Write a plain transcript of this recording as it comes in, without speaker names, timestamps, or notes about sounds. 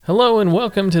Hello and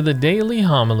welcome to the Daily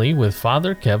Homily with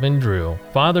Father Kevin Drew.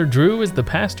 Father Drew is the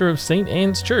pastor of St.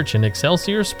 Anne's Church in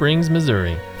Excelsior Springs,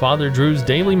 Missouri. Father Drew's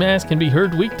daily mass can be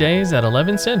heard weekdays at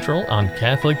 11 Central on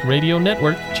Catholic Radio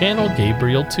Network, channel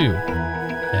Gabriel 2.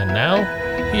 And now,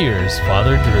 here's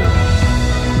Father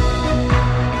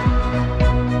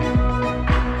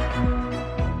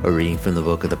Drew. A reading from the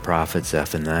book of the prophet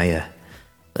Zephaniah.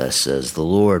 Thus says the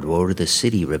Lord, woe to the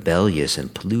city, rebellious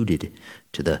and polluted,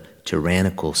 to the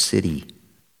tyrannical city.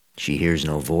 She hears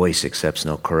no voice, accepts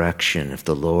no correction.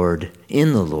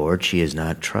 In the Lord she is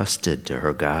not trusted, to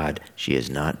her God she is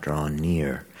not drawn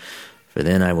near. For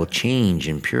then I will change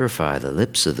and purify the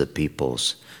lips of the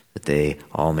peoples, that they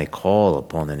all may call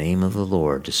upon the name of the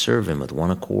Lord, to serve him with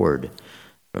one accord.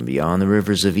 From beyond the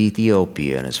rivers of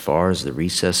Ethiopia and as far as the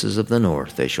recesses of the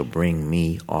north, they shall bring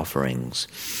me offerings.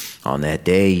 On that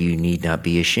day you need not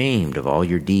be ashamed of all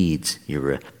your deeds, your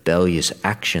rebellious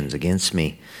actions against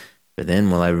me. For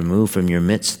then will I remove from your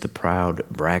midst the proud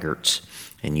braggarts,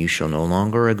 and you shall no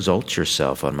longer exalt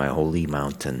yourself on my holy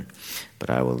mountain. But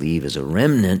I will leave as a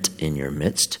remnant in your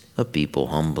midst a people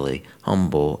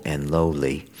humble and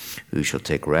lowly, who shall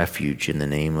take refuge in the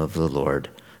name of the Lord,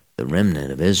 the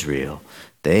remnant of Israel.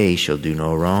 They shall do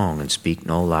no wrong and speak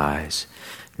no lies,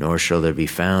 nor shall there be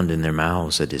found in their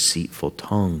mouths a deceitful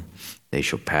tongue. They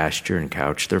shall pasture and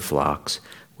couch their flocks,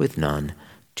 with none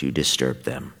to disturb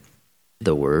them.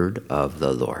 The word of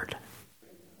the Lord.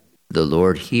 The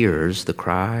Lord hears the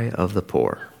cry of the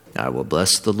poor. I will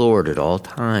bless the Lord at all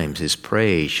times. His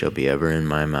praise shall be ever in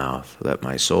my mouth. Let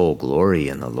my soul glory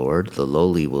in the Lord. The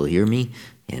lowly will hear me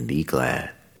and be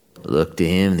glad. Look to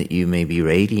him that you may be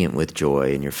radiant with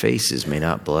joy, and your faces may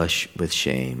not blush with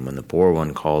shame. When the poor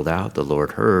one called out, the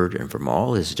Lord heard, and from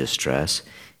all his distress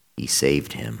he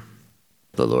saved him.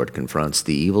 The Lord confronts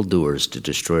the evildoers to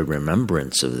destroy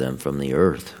remembrance of them from the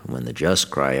earth. When the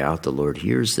just cry out, the Lord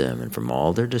hears them, and from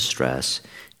all their distress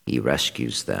he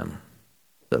rescues them.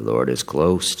 The Lord is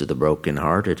close to the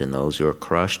brokenhearted, and those who are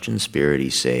crushed in spirit he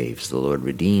saves. The Lord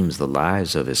redeems the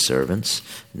lives of his servants.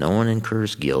 No one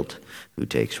incurs guilt who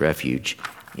takes refuge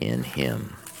in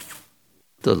him.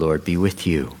 The Lord be with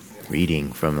you.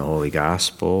 Reading from the Holy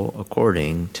Gospel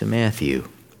according to Matthew.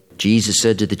 Jesus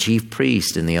said to the chief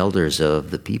priests and the elders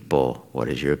of the people, "What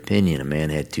is your opinion? A man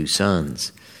had 2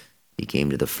 sons. He came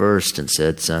to the first and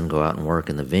said, 'Son, go out and work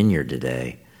in the vineyard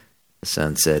today.' The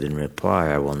son said in reply,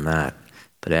 'I will not.'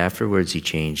 But afterwards he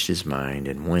changed his mind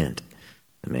and went.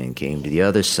 The man came to the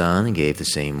other son and gave the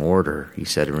same order. He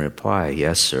said in reply,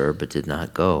 'Yes, sir,' but did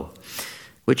not go.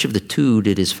 Which of the 2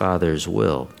 did his father's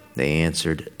will?" They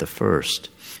answered, "The first."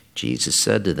 Jesus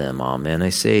said to them, "Amen, I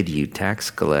say to you,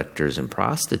 tax collectors and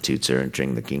prostitutes are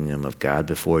entering the kingdom of God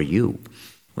before you.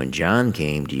 When John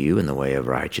came to you in the way of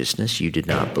righteousness, you did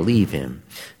not believe him,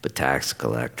 but tax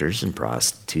collectors and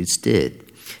prostitutes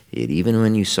did. Yet even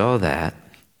when you saw that,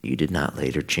 you did not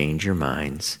later change your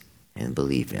minds and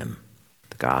believe him."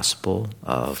 The Gospel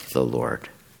of the Lord.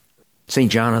 St.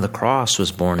 John of the Cross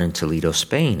was born in Toledo,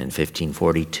 Spain in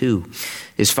 1542.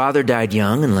 His father died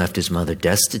young and left his mother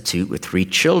destitute with 3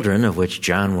 children, of which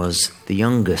John was the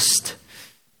youngest.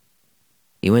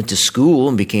 He went to school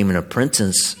and became an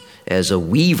apprentice as a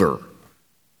weaver,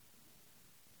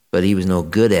 but he was no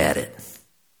good at it.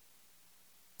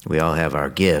 We all have our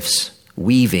gifts.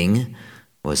 Weaving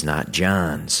was not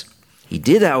John's. He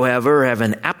did, however, have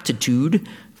an aptitude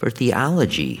for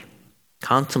theology,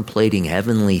 contemplating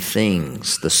heavenly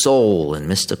things, the soul, and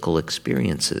mystical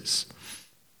experiences.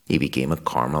 He became a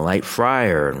Carmelite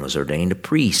friar and was ordained a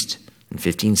priest in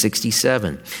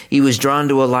 1567. He was drawn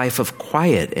to a life of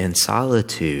quiet and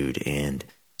solitude and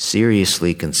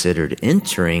seriously considered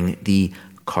entering the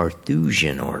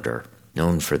Carthusian order,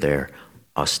 known for their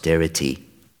austerity.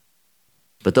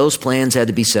 But those plans had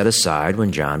to be set aside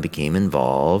when John became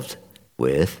involved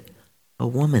with a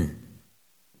woman.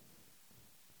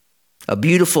 A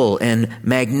beautiful and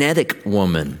magnetic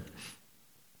woman.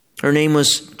 Her name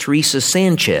was Teresa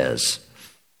Sanchez.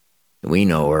 We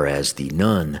know her as the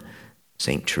nun,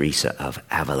 St. Teresa of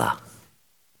Avila.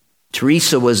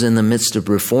 Teresa was in the midst of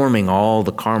reforming all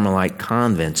the Carmelite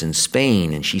convents in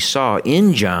Spain, and she saw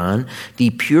in John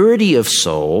the purity of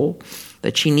soul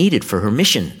that she needed for her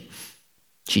mission.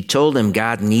 She told him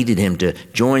God needed him to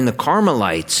join the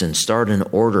Carmelites and start an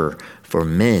order for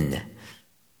men.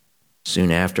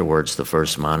 Soon afterwards, the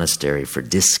first monastery for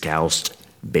discalced,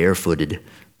 barefooted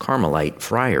Carmelite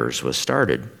friars was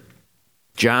started.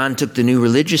 John took the new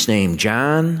religious name,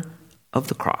 John of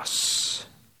the Cross.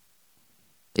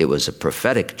 It was a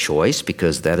prophetic choice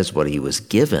because that is what he was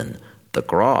given, the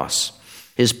cross.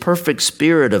 His perfect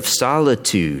spirit of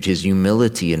solitude, his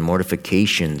humility and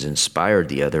mortifications inspired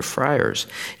the other friars.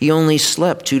 He only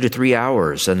slept 2 to 3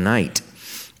 hours a night.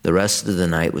 The rest of the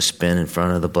night was spent in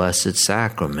front of the Blessed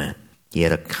Sacrament. He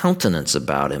had a countenance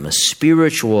about him, a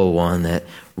spiritual one that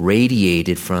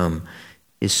radiated from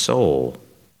his soul.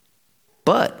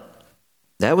 But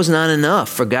that was not enough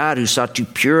for God, who sought to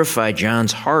purify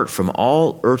John's heart from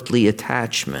all earthly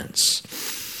attachments.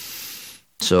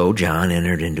 So John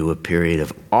entered into a period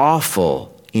of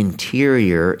awful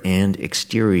interior and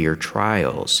exterior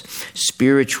trials.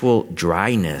 Spiritual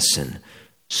dryness and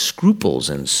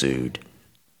scruples ensued.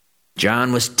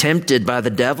 John was tempted by the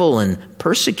devil and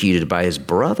persecuted by his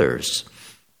brothers.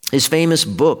 His famous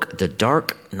book, The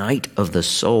Dark Night of the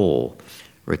Soul,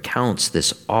 recounts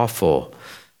this awful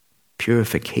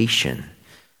purification.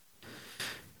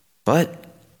 But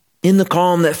in the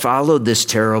calm that followed this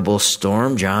terrible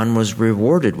storm, John was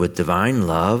rewarded with divine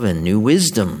love and new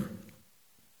wisdom.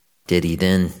 Did he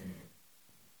then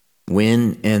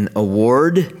win an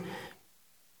award?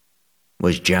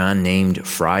 Was John named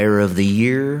Friar of the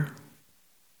Year?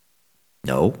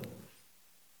 No.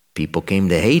 People came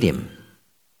to hate him,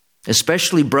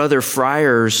 especially brother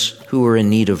friars who were in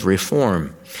need of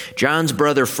reform. John's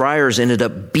brother friars ended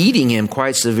up beating him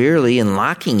quite severely and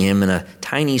locking him in a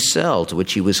tiny cell to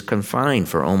which he was confined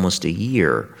for almost a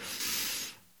year.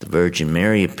 The Virgin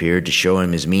Mary appeared to show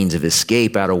him his means of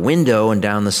escape out a window and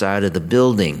down the side of the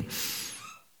building.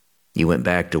 He went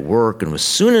back to work and was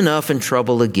soon enough in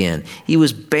trouble again. He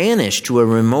was banished to a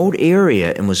remote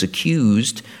area and was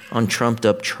accused on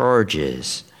trumped-up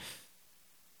charges.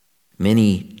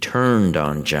 Many turned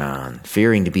on John,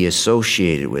 fearing to be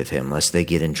associated with him lest they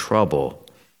get in trouble.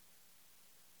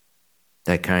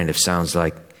 That kind of sounds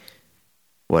like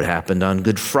what happened on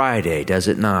Good Friday, does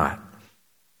it not?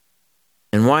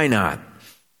 And why not?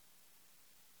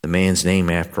 The man's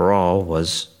name, after all,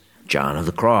 was John of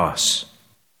the Cross.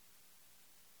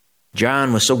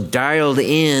 John was so dialed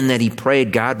in that he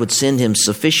prayed God would send him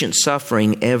sufficient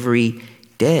suffering every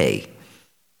day.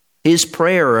 His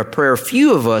prayer, a prayer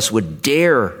few of us would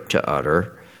dare to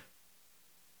utter,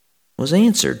 was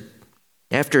answered.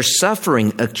 After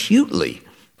suffering acutely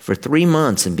for 3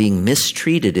 months and being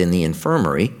mistreated in the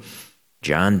infirmary,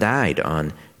 John died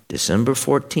on December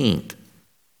 14th,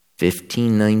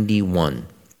 1591.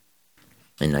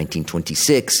 In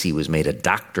 1926, he was made a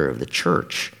doctor of the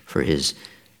church for his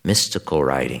mystical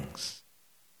writings.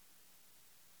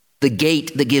 The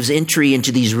gate that gives entry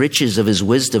into these riches of his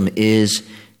wisdom is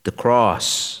the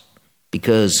cross,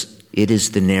 because it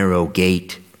is the narrow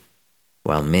gate.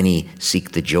 While many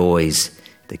seek the joys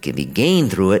that can be gained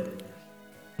through it,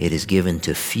 it is given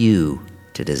to few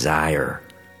to desire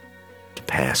to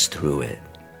pass through it.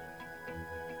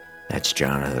 That's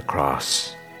John of the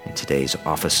Cross in today's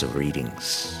Office of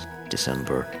Readings,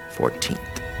 December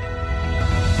 14th.